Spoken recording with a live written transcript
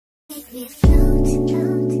You're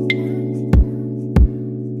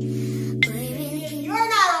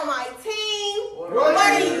not on my team. What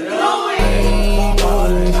are you doing?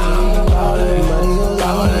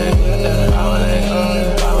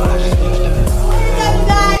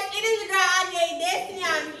 It is your girl Anyaii Destiiny.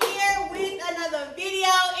 I'm here with another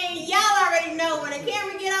video, and y'all already know when the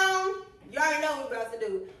camera get on, you already know what we're about to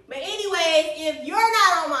do. But anyways, if you're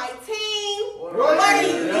not on my team, what are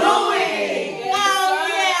you doing? Oh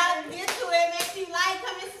yeah, get to it. Make sure you like,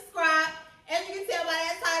 comment, subscribe. As you can tell by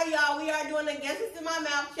that title, y'all, we are doing the Guess What's in My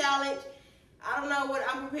Mouth challenge. I don't know what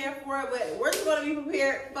I'm prepared for, but we're just gonna be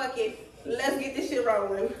prepared. Fuck it. Let's get this shit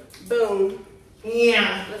rolling. Boom.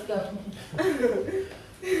 Yeah. Let's go.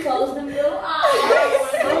 Close them little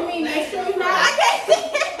eyes. Let me make sure you're not. I can't see it.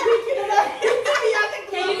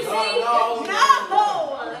 Can you see? No.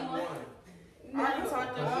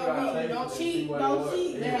 Don't cheat. Don't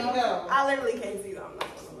cheat. There you go. I literally can't see them. I'm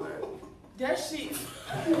not gonna lie. That shit.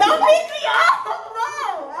 Don't piss me off, bro.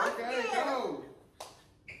 Okay, go.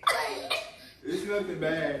 It's nothing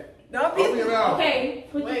bad. Don't piss me off. Okay,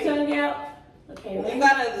 put your tongue out. Okay, You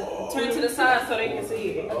gotta turn to the side so they can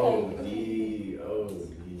see it.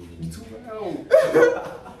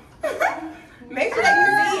 Make sure they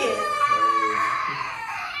can see it.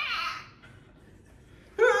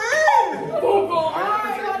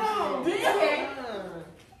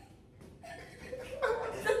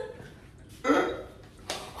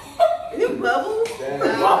 You bubbles?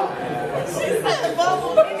 She said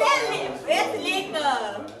bubbles. That's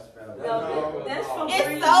liquor. No, that's from It's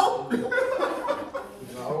Breeze. soap.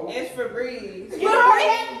 It's febreze. You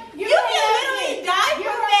can literally die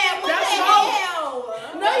from that. What the hell?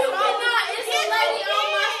 No, you cannot. It's a lady on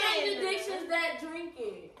my friend addictions that drink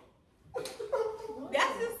it.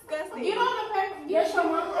 That's disgusting. Get on the paper. Yes, your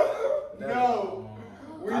mama. No.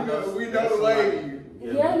 We know the lady.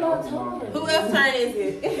 Yeah, no, totally. Who else turn is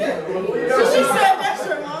it? She said that's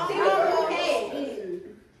your mom. Okay.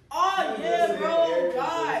 Oh yeah, bro.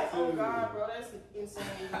 God. Oh God, bro. That's insane.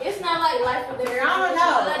 It's not like life or death. I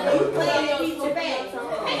don't know. You playing your keep your face. face.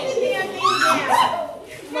 Take this damn thing down.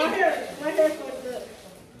 My hair's fucked up.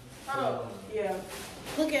 Hold on. Yeah.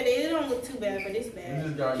 Look at it. It don't look too bad, but it's bad.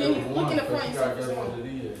 Can Can you look in the front and see what's wrong?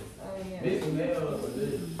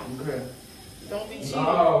 Okay. Don't be cheating.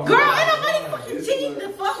 No. Girl, ain't nobody fucking cheating. The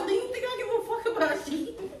fuck? Do you think I give a fuck about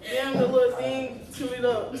cheating? Damn, the little thing, chew it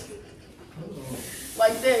up.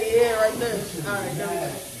 Like that, yeah, right there. Alright, there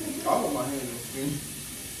we go. I want my hands to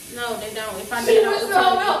spin. No, they don't. If I She did it, I was would so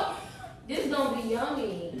tell milk. This gonna be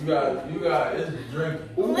yummy. You got, it's drinking.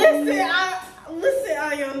 Listen, I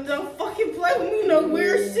don't fucking play with me no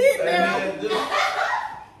weird shit now. And then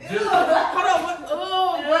Hold on, what?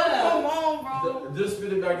 Oh, bro, come on, bro. just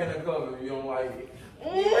spit it back in the cup if you don't like it. You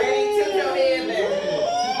ready? Tip your head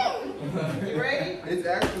back. You ready? It's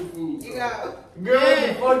actual food. You got.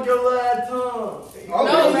 Girl, fuck your last tongue. Oh,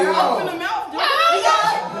 No, man, yeah. open the mouth. Dude.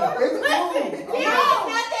 It's food. It's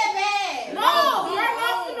not that bad. No, you're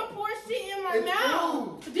not gonna pour shit in my It's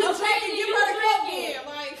mouth. food. Just take it, give her the cup in.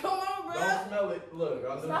 Like, come on, bro. Don't smell it. Look,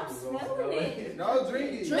 I know Stop you gonna smelling smell it. No, drink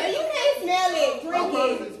it. No, you can't smell it. I Drink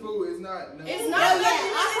promise it. it's food. It's not. No. It's No, not yeah,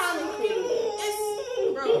 nothing. I promise you. It's,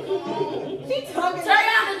 bro, come on. She talking. Turn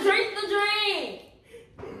out the drink.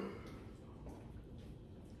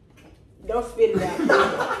 Don't spit it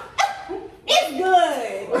out. It's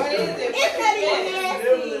good. What is it? It's not even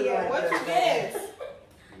nasty. What you guess?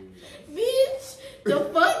 Bitch, the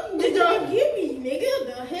fuck did y'all give me, nigga?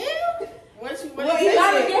 The hell? What You it gotta tastes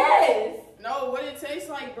like? guess. No, what it tastes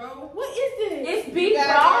like, bro? What is this? It's beef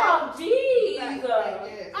gotta raw. Jeez. I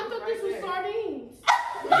thought this was sardines.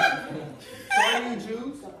 Sardine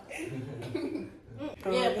juice.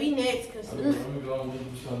 Yeah, be next, cause Let me go and get you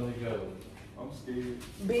something together. I'm scared.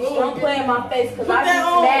 Bitch, don't play in my face because Put I that get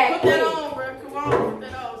on. mad Put that quick. on, bro. Come on, put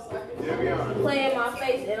that on. So I can Yeah, we are. Play in my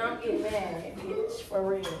face and I'm getting mad, bitch. For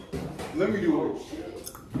real. Let me do it.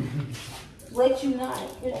 Let you not.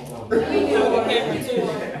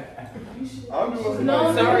 I'm doing No,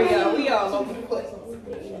 something. Sorry, y'all. We all over the place.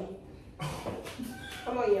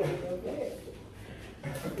 come on, yeah, we go.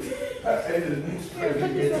 Hey, the nigga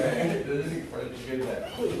first to get that.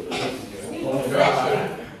 Oh,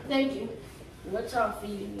 God. Thank you. What y'all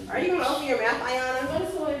feeding me? Are you gonna open your mouth,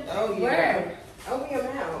 Ayana? Oh, yeah. Where? Open your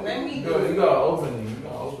mouth. Let me You gotta open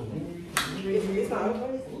it. It's not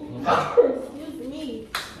open. Excuse me.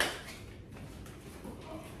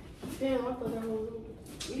 Damn, I thought that was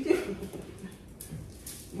open.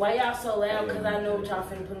 Why y'all so loud? Because I know what y'all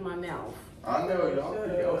finna put in my mouth. I know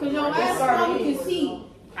y'all. Cause your ass probably can see.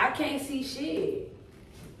 I can't see shit.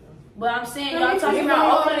 But I'm saying, y'all talking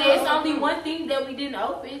about opening it. It's only one thing that we didn't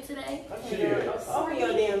open today. Open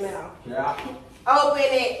your damn mouth. Yeah. Open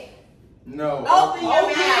it. No. Open your mouth.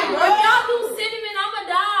 If y'all do cinnamon, I'ma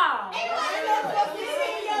die. Ain't nobody gonna put cinnamon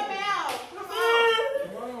in your mouth. Come on.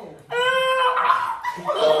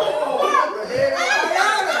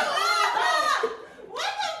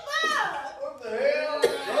 What the fuck? What the hell? Go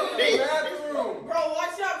to the bathroom. Bro,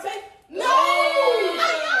 watch out. Take. No!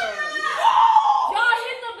 Y'all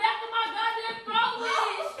hit the back of my goddamn throat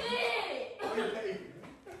with it. Shit.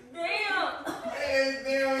 Damn. Hey,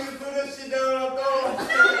 damn, you put that shit down on the I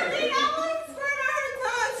want to squirt on her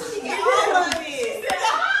tongue so she get all of it.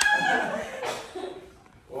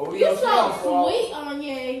 Well, we You gonna so see how sweet,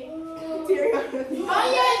 Anyaii.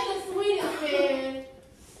 Anyaii is the sweetest, man.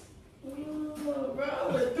 Bro, I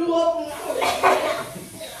would have threw up on my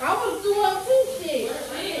I was doing too shit.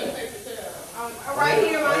 Right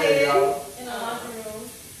here in my head. In the locker room.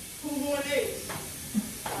 Who's doing this?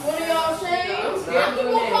 What are y'all saying? I'm I'm scared gonna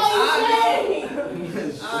doing call you Shay. Shit.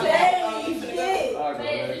 Is this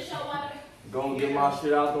your water? Gonna get my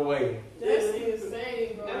shit out the way. That's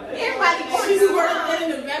insane, bro. Everybody She squirted that in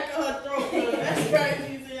the back of her throat, bro. That's crazy.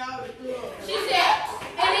 She said, I would have threw up. She said,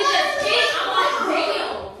 and it just hit. I'm like,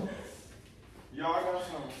 damn. Y'all got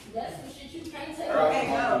some. That's some shit you can't take. Okay,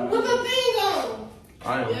 go. Put the thing on. I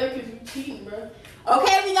am. Yeah, because you cheating, bro.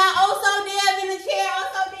 Okay, we got Oso Dev in the chair.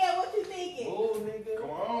 Oso Dev, what you thinking? Oh, nigga. Come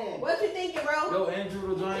on. What you thinking, bro? Yo,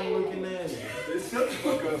 Andrew the Giant looking at me. Shut the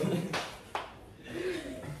fuck up.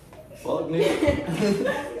 Fuck, nigga.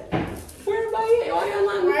 Where everybody at? Why y'all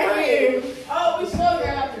not Right here. Oh, we still got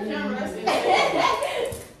out the camera. That's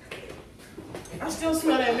insane. I still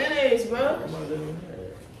smell that mayonnaise, bro.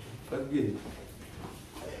 Let's get it.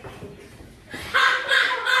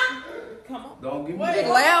 Come on. Don't give me Wait, that.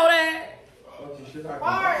 loud at. Fuck your shit, I can.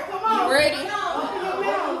 All right, come on. You ready? Open your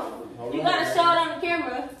mouth. Hold You on. gotta show it on the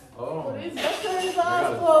camera. Hold on. Let's turn his I got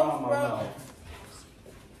eyes a closed, straw in my bro. mouth.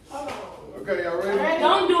 Hold on. Okay, y'all ready?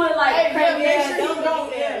 Don't do it like Hey, crazy. make sure you don't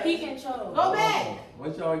there. He can choke. Go back.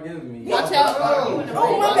 What y'all giving me? Watch out. Y'all-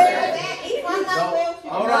 Oh, my bad. Eat one Don't- mouth.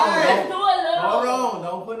 Hold Just on. do it, little. Hold on.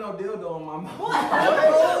 Don't put no dildo in my mouth. What the fuck?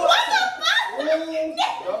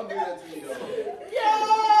 Don't do that to me, though. Yo!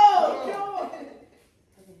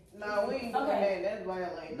 No, we ain't doing Okay. that. That's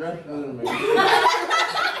violent. That's good, man.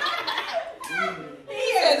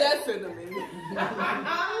 Here. That's in the minute.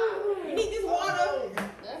 You need this water?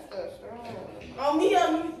 That's so strong. Oh, me,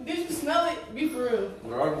 did you smell it? Be for real.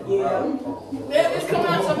 Yeah, it's coming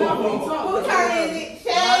out your mouth when you talk. Who turn is it?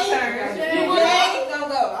 Shay? My turn. Shay. You Shay? Don't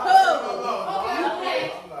go. Who? Okay.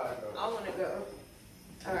 I want to go.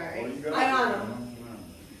 All right. You got Ayana.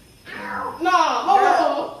 No, hold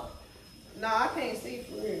on. No, I can't see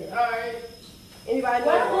for real. All right. Anybody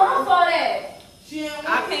Where the know? blindfold at? She ain't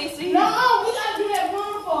I can't see. No, we gotta do that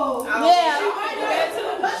blindfold. Yeah. She might not get to the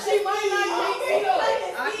she might not get to the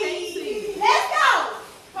I can't see. Let's go.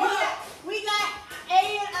 We got A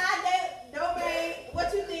and I domain. What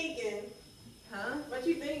you thinking? Huh? What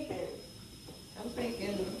you thinking? I'm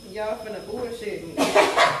thinking y'all finna bullshit me.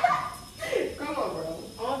 Come on, bro.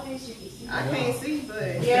 I don't think she can see. I can't see,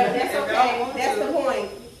 but Yeah, that's if okay. y'all want That's to. the point.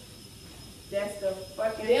 That's the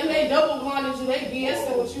fucking. Then they double blinded you. They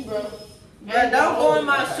BSing with you, bro. Bro, don't go in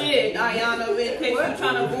my shit, Ayana. In case you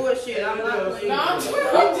trying to bullshit, I'm not playing. No, I'm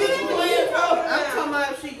just playing, bro. I'm talking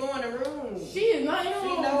about if she go in the room. She is not in the She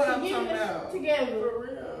room. know what I'm getting talking this about. Together, for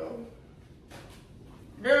real.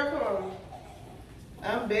 Girl, come on.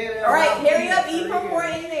 I'm better. All right, hurry up, eat from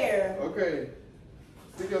right in there. Okay.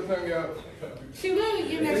 Stick your tongue out. She literally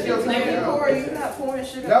getting that Stick shit your tongue together. out. Corey, you not pouring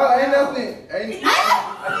shit No, up. ain't nothing. Ain't. You cheated.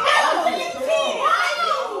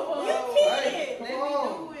 Come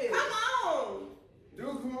on. Come on.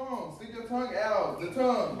 Dude, come on. Stick your tongue out. The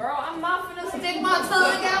tongue. Bro, I'm not finna stick my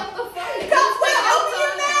tongue out the fuck. Come open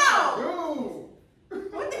your mouth.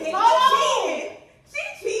 Dude. What the heck? Hold She cheated. She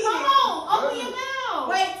cheated. Come on, open your mouth.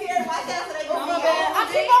 Wait, Terry, watch out so they Oh, don't my see bad. I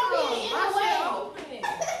keep on being in the way.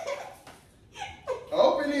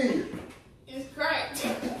 Open it. It's cracked.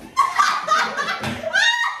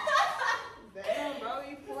 Damn, bro,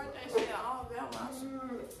 you poured that shit all down my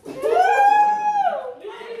shirt.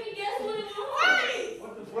 You didn't even guess what it was.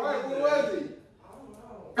 Right, what was it?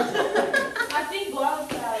 I think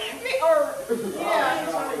garlic salad.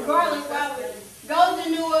 Yeah, garlic salad. Go,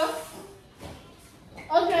 Janua.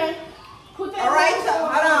 Okay. Put that All right, on. so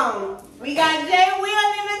hold on. We got Jay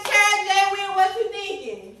Will in the chair. Jay Will, what you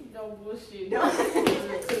thinking? No bullshit. Don't-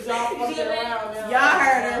 Cause y'all fucking around now. Y'all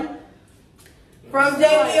heard him. From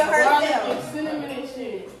Jay Will Garlic herself. and cinnamon and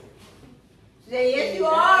shit. Jay, yes, you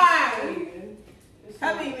are. It's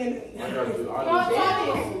How many minutes? I gotta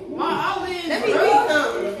do My eyelids. Let me bro. read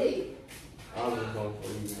something. I was going for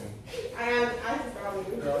you, man. I just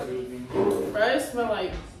probably. Bro, it smell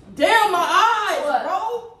like. Damn, my eyes, What?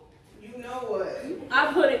 bro. You know what?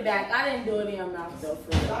 I put it back. I didn't do it in your mouth though. For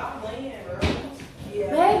real. Stop playing, bro.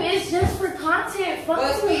 Yeah. Babe, it's just for content. Fuck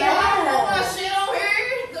But you, we all know my man. shit on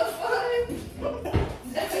here. The fuck?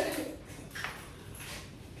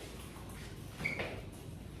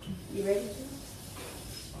 You ready?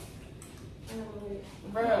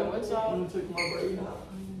 Bro, what y'all? You took my brain out.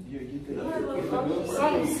 Yeah, you could have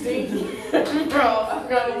Something stinky. Bro, I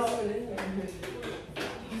got it.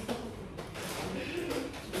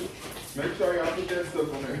 Make sure y'all put that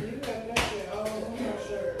stuff on there.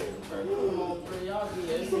 Come on, bro, y'all do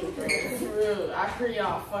that shit, bro. For real, I hear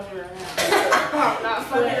y'all fucking around. Not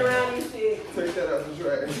fucking around and shit. Take that out the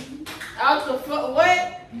trash. Out the fuck, what?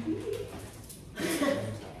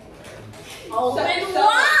 Open Show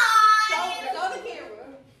wide. the camera.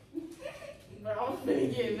 Bro, I'm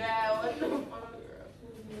finna get mad. What the fuck, girl?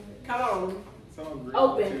 Come on. Sounds great.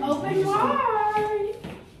 Open wide.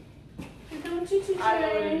 I know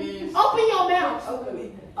what it is. Open your mouth. Open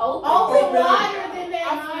it. Open wider than I'm that,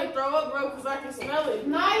 finna throw up, bro, because I can smell it.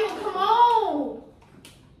 Niall, come on.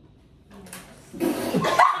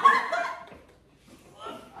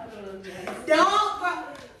 Don't.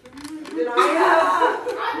 Did I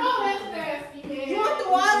know that's nasty, man. You want the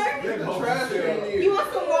water? Get the trash in here. You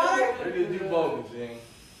want some water? They did do bogus, Jane.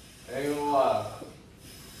 Ain't gonna lie.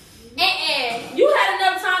 You had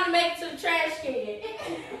enough time to make it to the trash can.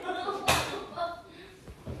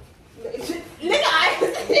 Nigga, I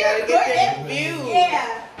gotta get that view.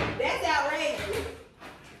 Yeah, that's outrageous.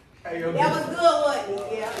 Hey, yo, That was good,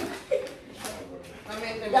 wasn't it? Yeah.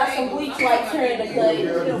 Got some bleach wipes here in the cut.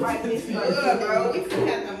 Good, bro. We could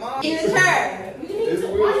have the mom. Get in the turn. It's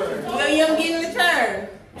weird. William, get in the turn.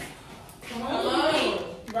 Come on.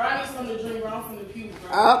 Bro, I need something to drink, bro. I'm finna puke,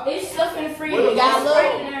 bro. It's stuff in the freezer. We got a It's right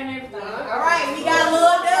little- in there and everything. All right, we got a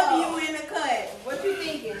little W in the cut. What you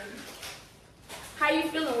thinking? How you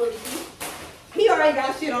feeling with it? He already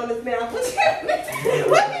got shit on his mouth. What you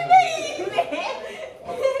mean, man?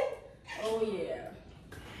 Oh yeah.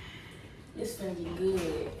 It's gonna be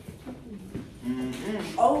good.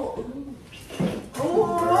 Oh.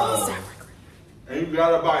 And you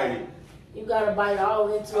gotta bite it. You gotta bite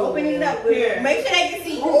all into it. Open it up. Here. Make sure they can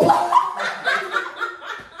see.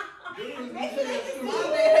 Make sure they can see.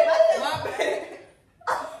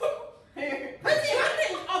 Here. Put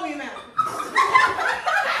it in. Open your mouth.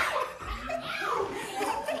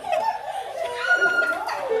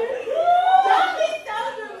 Don't be so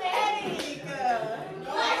dramatic. You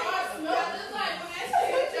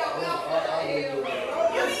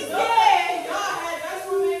be scared. That's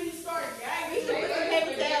what made me start gagging. You should put some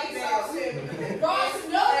paper towels down. Bro, I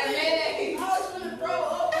smelled it. I was finna throw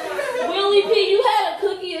up. Willie P, you had a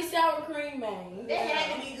cookie and sour cream, man. That had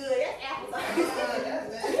to be good. That's applesauce.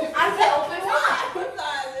 I said open wide.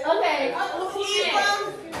 Okay.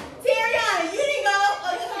 Tiariana, you didn't go.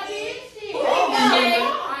 Oh, you did? Who Shay. didn't go?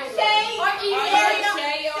 Shay. Or Ephraim.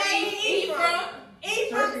 Shay, Ephraim.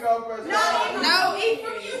 Ephraim. Take it off first. No,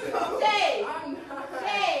 Ephraim, you go. Shay.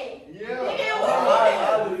 Shay. Yeah.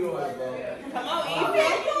 I'll do yours, bro. Come on,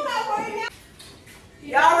 Ephraim. You don't have worry now.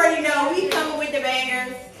 Y'all already know we coming with the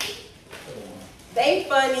bangers. They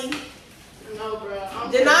funny. No, bro.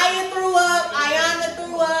 Denia threw up. Ayana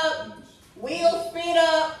threw up. Will spit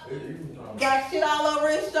up. Got shit all over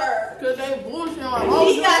his shirt. Cause they bullshit like,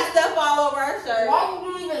 She got stuff all over her shirt. why would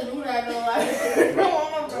you even do that though? Like, come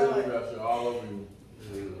on, They bro. got shit all over you.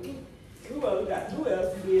 Who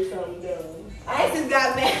else did something dumb? Isis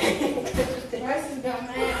got mad. Isis got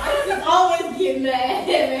mad. Isis always get mad,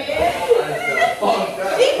 man. Fuck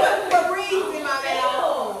that. She put febreze in my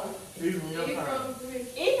mouth. Even your time.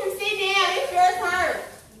 Ephraim, sit down. It's your turn.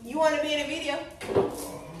 You want to be in a video?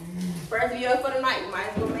 First video for the night. Might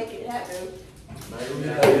as well make it happen.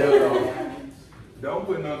 Don't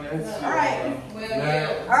put no that shit. All right.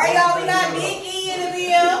 Now, All right, y'all. We got Big E in the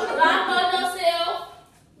video. Lock on yourself.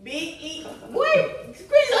 Big E. Wait.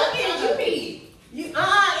 Quit looking. You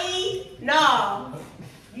E. No.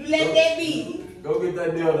 You let that be. go get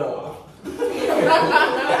that deal though.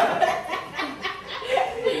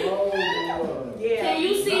 Yeah. Can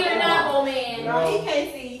you see or not, old man? No, he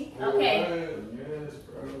can't see. Okay. Yes,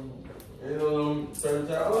 bro. Ain't no certain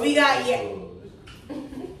time. What we got yet?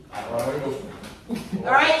 Alright.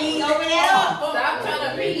 All right, E. Open that up. Stop trying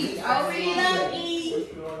to read. Open it up, E.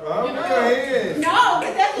 I'm in your hands. No,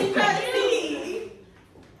 because that's what you're trying to see.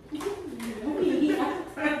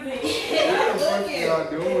 What the fuck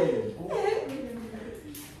y'all doing?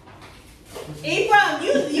 Ephraim,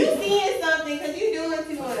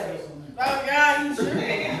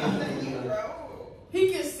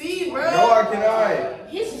 can I?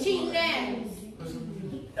 His cheating ass.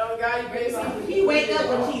 Oh, God, you better see. He wake up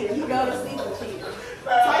with cheaters. He go to sleep with cheaters.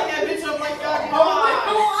 Tighten that bitch up like y'all can.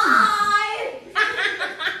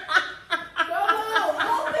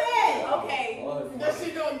 Okay. That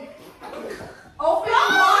shit gonna. Open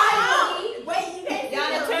wide. Wait, you can't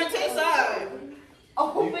Y'all turn to the side.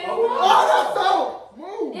 Open wide. Oh, that's so.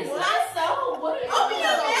 Move. It's not so. What is open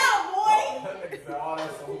your mouth, boy.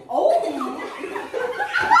 Oh.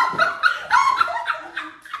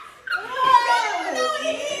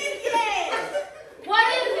 What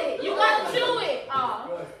is it? You gotta chew it. Oh.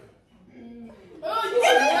 They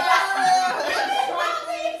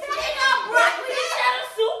got broccoli and cheddar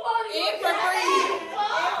soup on it.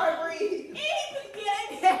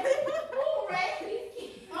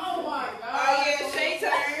 Oh my God. Oh, yeah, Shay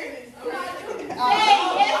turn.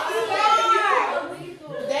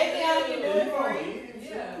 Davion can do it for you.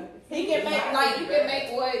 He can make, like, you can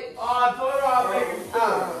make what? Oh, I told her I'll make it.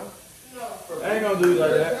 I ain't gonna do it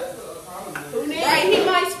like that. Right, he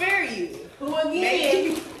might spare you. Who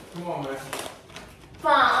again? Come on, man.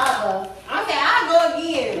 Fine, I'll go. Okay, I'll go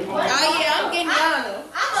again. Oh, yeah, I'm getting Yana.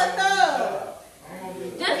 I'm a thug.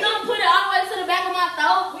 Just don't put it all the way to the back of my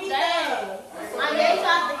throat. We Damn. thug. My dad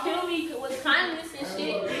tried to kill me with kindness and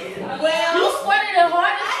shit. Well, You squirted it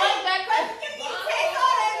hard as fuck back but there. you need to take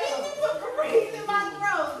all that bitch and put Febreze in my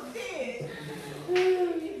throat. Shit. I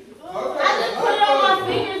just put it on my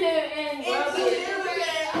fingers and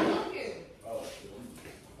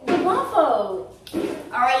the waffle.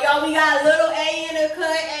 All right, y'all, we got a little A in the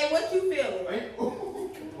cut. Hey, what you feeling?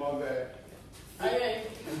 My bad. Okay.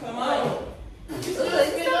 Come on.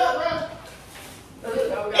 Let's get up, bro. It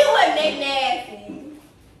wasn't that nasty.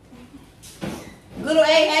 Little A,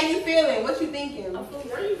 how you feeling? What you thinking?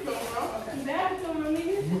 Where you from, bro? Bad to my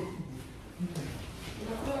nigga.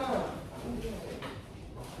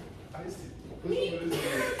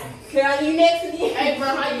 Carol, you next to me? Hey, bro,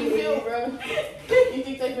 how you feel, bro? You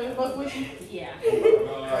think they finna fuck with you? Yeah.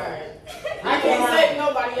 Alright. I can't save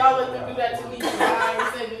nobody. Y'all let them do that to me. I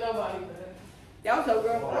ain't saving nobody. That was your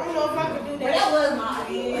girl. I don't know if I could do That that. was my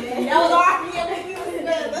idea. That was our idea when we was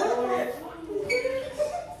together.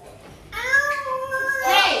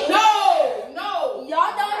 Hey, No!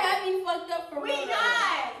 y'all don't have me fucked up for We real.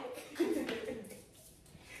 not.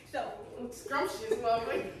 So, Scrumptious,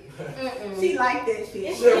 motherfucker. she liked that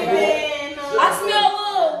shit. I smell a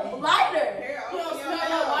little lighter. You don't smell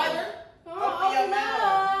no lighter? Open your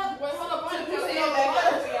mouth. Wait, hold up. I didn't You smell said no that.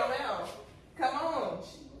 lighter. Open your mouth. Come on.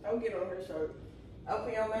 Don't get on her shirt.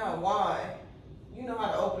 Open your mouth. Why? You know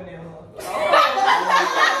how to open that one.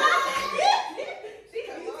 She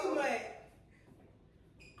know you too much.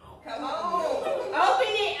 Come on. Open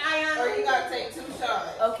it, Ayana. Or you gotta take 2 shots.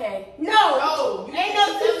 Okay. No. No. Ain't no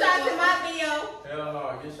 2 shots in my video. Hell no,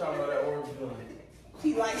 get shot by that orange gun. She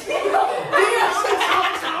like it. Don't go.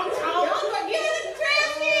 Give her the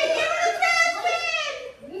trash can. Give her the trash can.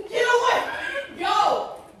 Get away. Go.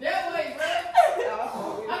 That way, bro.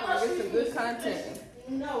 I thought she was good content.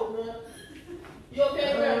 No, bro. You okay,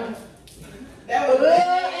 bro? That was good.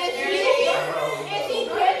 And she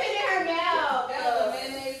kept it in her mouth. That was a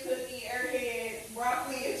mayonnaise, cookie, airhead,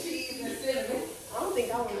 broccoli and cheese and cinnamon. I don't think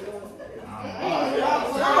I want to go.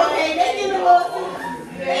 Okay, they give a little too.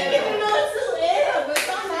 They give a little too. Yeah, but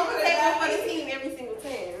sometimes I'm gonna take one for the team every single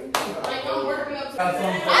time. Like, I'm working up to I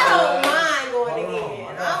don't mind going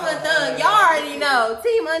again. I'm a thug. Y'all already know.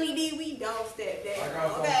 Team Unnie.d, we don't step I down.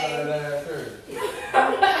 got some Okay. fat ass shirt.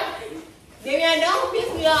 Davion, don't piss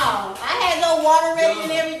me off. I had no water ready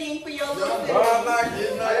and everything for your little Bro, sister. I'm not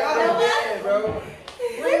getting no y'all dead, bro.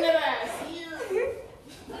 bring that ass here.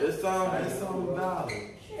 It's some knowledge.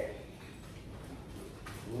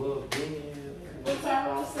 Look, man. What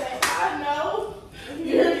Tyrone say? I know.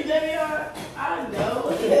 You heard me, Davion? I know.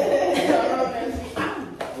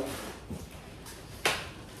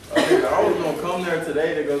 I was gonna come there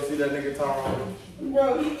today to go see that nigga Tyrone.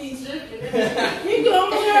 Bro, he be tripping. He go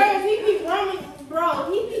there, he be running.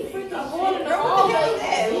 Bro, he be freaking going Bro, what the hell is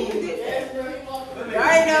that? Who is this? Yes, bro, he walking. You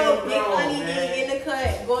already know Big Bro, Unnie.d man. in the cut.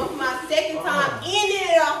 Going for my second time. Ended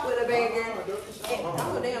it off with a banger.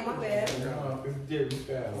 Oh, damn, my bad.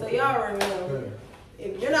 So y'all already know.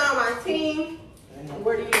 If you're not on my team,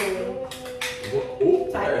 what are you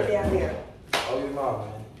doing? Type it down there. Oh, your mouth,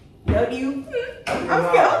 man. W. I'm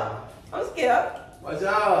scared. I'm scared. Watch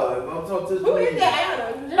out. If I'm talking to Who is that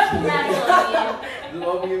Adam? Just relax. Just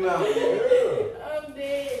open your mouth. Man. I'm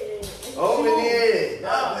dead. Open it.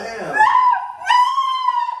 God damn.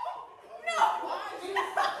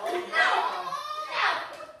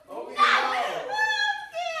 Open your mouth.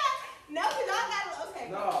 No, because I got okay.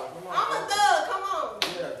 No, come on. I'm a thug. Come on.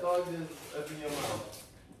 Yeah, throw dog just up in your mouth?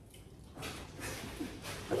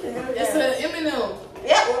 It's an M&M.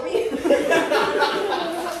 Yeah, what we? She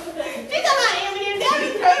talking about M&M. That be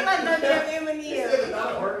crazy like no damn M&M.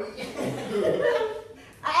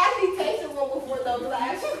 I actually tasted one before though, because I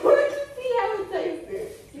actually wanted to see how it tasted.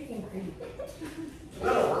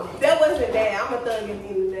 That wasn't bad. I'm a thug at the end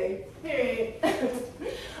of the day. Period.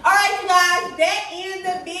 All right, you guys. That ends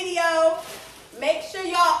the video. Make sure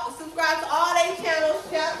y'all subscribe to all their channels.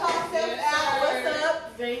 Shout ourselves out. What's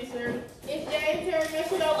up? It's Jay and Make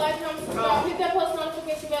sure y'all like, comment, subscribe. Hit that post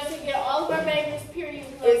notification bell to get all of our babies, period.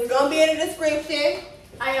 It's going to be in the description.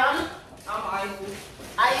 Ayana. I'm Isis.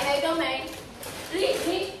 Anyaii Domain.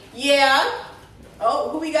 Yeah. Oh,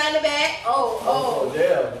 who we got in the back? Oh.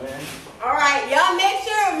 Yeah, man. All right, y'all make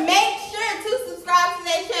sure to subscribe to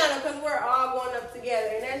their channel because we're all going up together,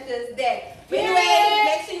 and that's just that. But anyway,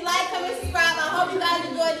 make sure you like, comment, subscribe. I hope you guys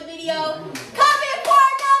enjoyed the video.